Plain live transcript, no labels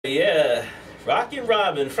Yeah, Rocky and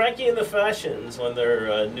Robin, Frankie and the Fashions on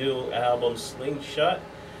their new album Slingshot,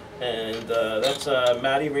 and that's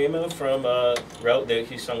Matty Remo from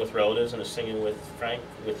he sung with Relatives and is singing with Frank,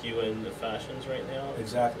 with you and the Fashions right now.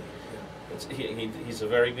 Exactly. He's a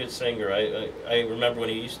very good singer. I remember when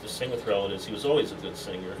he used to sing with Relatives, he was always a good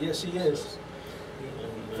singer. Yes, he is.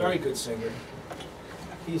 Very good singer.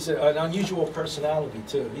 He's an unusual personality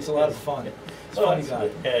too. He's a lot of fun. He's a funny guy.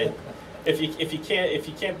 Hey. If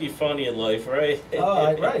you can't be funny in life, right?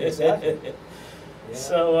 Oh, right, exactly. Yeah.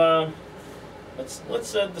 So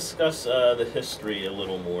let's discuss the history a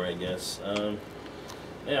little more, I guess.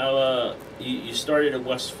 Now you started at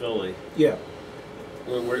West Philly. Yeah.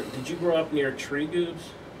 Where did you grow up near Tree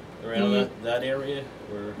Goobs, around that area?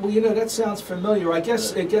 Or? Well, you know, that sounds familiar. I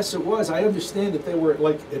guess it was. I understand that they were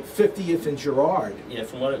like at 50th and Girard. Yeah,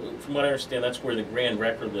 from what I understand, that's where the Grand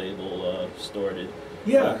record label started.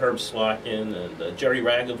 Yeah. Herb Slotkin and Jerry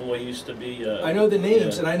Ragavoy used to be. I know the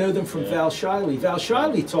names, and I know them from Val Shiley. Val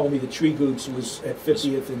Shiley told me that Tree Goobs was at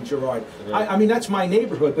 50th and Girard. Right. I mean, that's my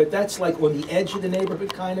neighborhood, but that's like on the edge of the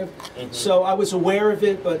neighborhood, kind of. Mm-hmm. So I was aware of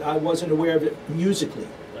it, but I wasn't aware of it musically.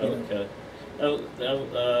 Okay.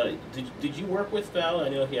 Did you work with Val? I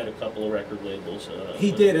know he had a couple of record labels.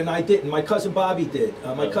 He did, and I didn't. My cousin Bobby did.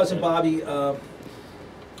 My cousin Bobby...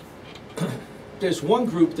 There's one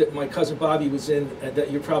group that my cousin Bobby was in that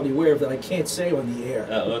you're probably aware of that I can't say on the air.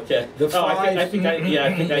 Oh, okay. The Five. I think I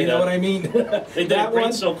you know what I mean? They did a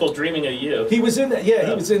great song called "Dreaming of You." He was in that. Yeah,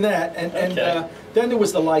 he was in that. And then there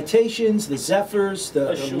was the Litations, the Zephyrs,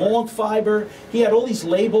 the Long Fiber. He had all these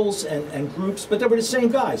labels and groups, but they were the same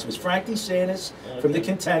guys. It was Frank DeSantis from the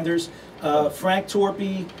Contenders, Frank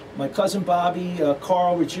Torpy, my cousin Bobby,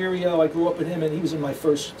 Carl Ruggiero. I grew up with him, and he was in my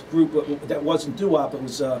first group that wasn't doo-wop. It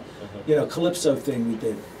was you know, calypso thing we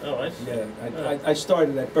did. Oh, I see. Yeah, I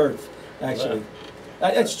started at birth, actually. Wow.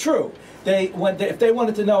 It's true. If they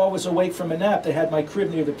wanted to know I was awake from a nap, they had my crib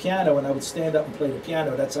near the piano, and I would stand up and play the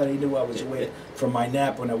piano. That's how they knew I was awake from my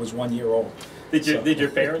nap when I was 1 year old. Did your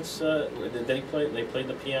parents? Did they play? They played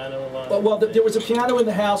the piano a lot. Well, there was a piano in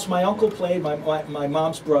the house. My uncle played. My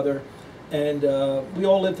mom's brother. And we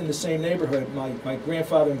all lived in the same neighborhood. My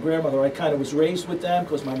grandfather and grandmother, I kind of was raised with them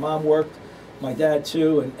because my mom worked, my dad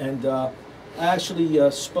too, and I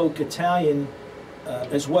actually spoke Italian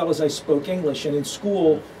as well as I spoke English. And in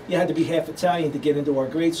school, you had to be half Italian to get into our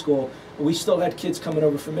grade school. We still had kids coming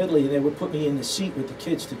over from Italy, and they would put me in the seat with the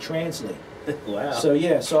kids to translate. Wow. So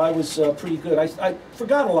yeah, so I was pretty good. I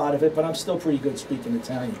forgot a lot of it, but I'm still pretty good speaking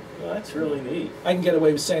Italian. Well, that's really neat. I can get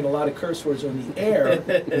away with saying a lot of curse words on the air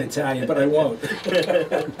in Italian, but I won't.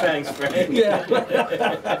 Thanks, Frank. Yeah.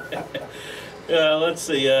 Let's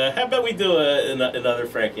see. How about we do another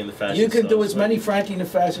Frankie and the Fashions? You can do as many Frankie and the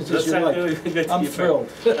Fashions as you like. I'm thrilled.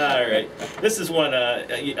 All right. This is one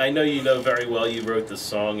I know you know very well. You wrote this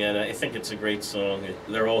song, and I think it's a great song.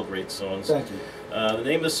 They're all great songs. Thank you. The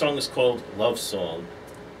name of the song is called Love Song.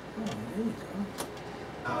 Oh, there you go.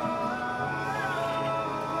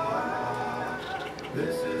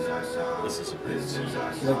 This is a great song.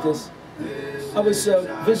 Like this? I was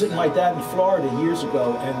visiting my dad in Florida years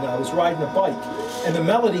ago, and I was riding a bike, and the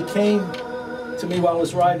melody came to me while I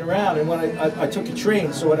was riding around, and when I took a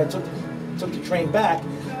train, so when I took the train back,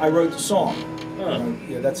 I wrote the song. Huh.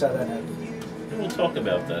 Yeah, that's how that happened. We'll talk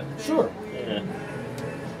about that. Sure. Yeah.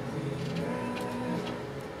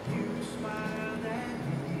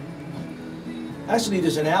 Actually,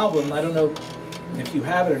 there's an album, I don't know if you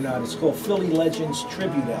have it or not, it's called Philly Legends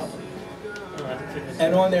Tribute Album.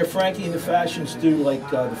 And on there, Frankie and the Fashions do like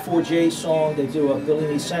the 4J song, they do a Billy and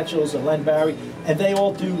the Essentials, a Len Barry, and they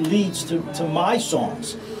all do leads to my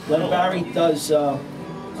songs. Len Barry does a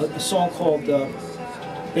song called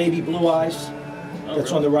Baby Blue Eyes,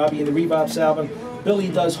 that's on the Robbie and the Rebobs album. Billy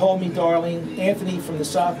does Hold Me Darling, Anthony from the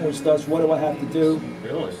Sophomores does What Do I Have to Do,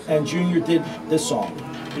 Really? and Junior did this song.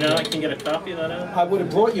 You know, I can get a copy of that album? I would have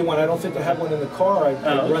brought you one. I don't think I have one in the car. I'd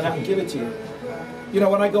run out and give it to you. You know,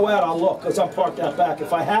 when I go out, I'll look, because I'm parked out back.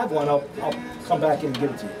 If I have one, I'll come back in and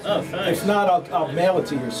give it to you. Oh, thanks. If not, I'll mail it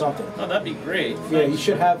to you or something. Oh, that'd be great. Yeah, Thanks. you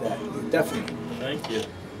should have that. Definitely. Thank you.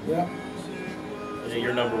 Yeah. Yeah,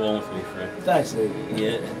 you're number one with me, Frank. Thanks, Dave.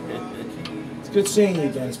 Yeah. It's good seeing you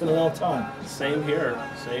again. It's been a long time. Same here.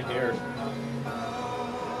 Same here.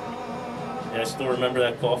 And I still remember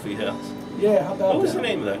that coffee house. Yeah, how about that? What was the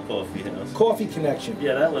name of that coffee house? Coffee Connection.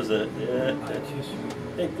 Yeah, that was it. Yeah.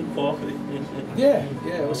 Take the coffee. Yeah,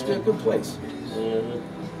 it was a good place.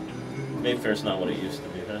 Mayfair's not what it used to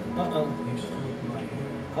be, huh?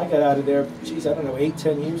 I got out of there, geez, I don't know, 8,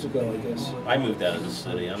 10 years ago, I guess. I moved out of the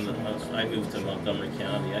city. I moved to Montgomery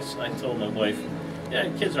County. I told my wife Yeah,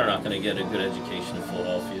 kids are not going to get a good education in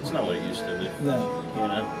Philadelphia. It's not what it used to be. No. You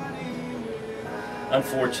know?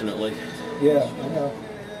 Unfortunately. Yeah, I know.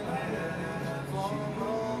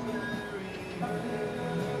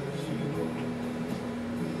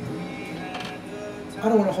 I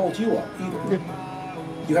don't want to hold you up either.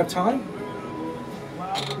 You have time?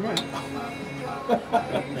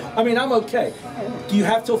 I mean, I'm okay. Do you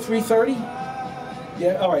have till 3:30?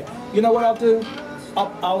 Yeah, all right. You know what I'll do?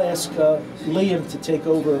 I'll ask Liam to take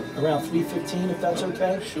over around 3:15, if that's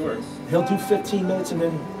okay. Sure. He'll do 15 minutes, and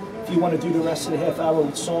then if you want to do the rest of the half hour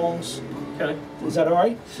with songs. Okay. Is that all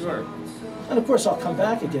right? Sure. And of course, I'll come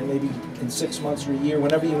back again, maybe in 6 months or a year,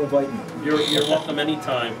 whenever you invite me. You're welcome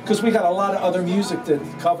anytime. Because we got a lot of other music to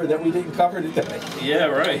cover that we didn't cover today. Yeah,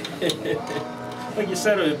 right. Like you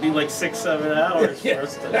said, it would be like 6-7 hours for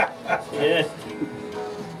us to. Yeah.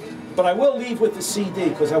 But I will leave with the CD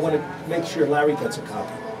because I want to make sure Larry gets a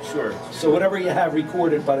copy. Sure. So whatever you have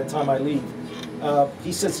recorded by the time I leave.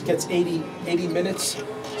 He says it gets 80 minutes.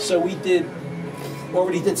 So we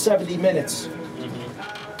already did 70 minutes.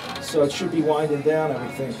 So it should be winding down, I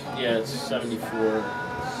would think. Yeah, it's 74, so,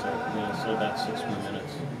 yeah, so about 6 more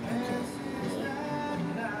minutes.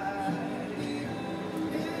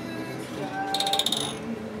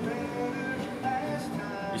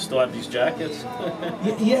 You still have these jackets?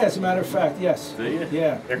 Yeah, as a matter of fact, yes. Do you?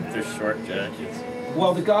 Yeah. They're short jackets.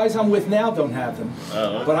 Well, the guys I'm with now don't have them.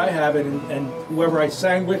 Oh, okay. But I have it, and whoever I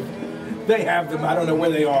sang with, they have them. I don't know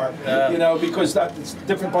where they are, you know, because it's a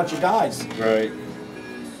different bunch of guys. Right.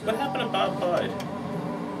 What happened to Bob Hyde?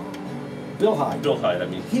 Bill Hyde. Bill Hyde, I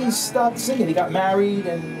mean. He stopped singing. He got married,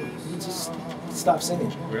 and he just stopped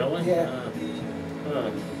singing. Really? Yeah.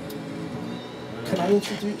 Can I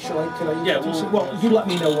introduce? Can I introduce? Yeah, Well, you let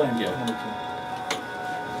me know when. Yeah. Okay.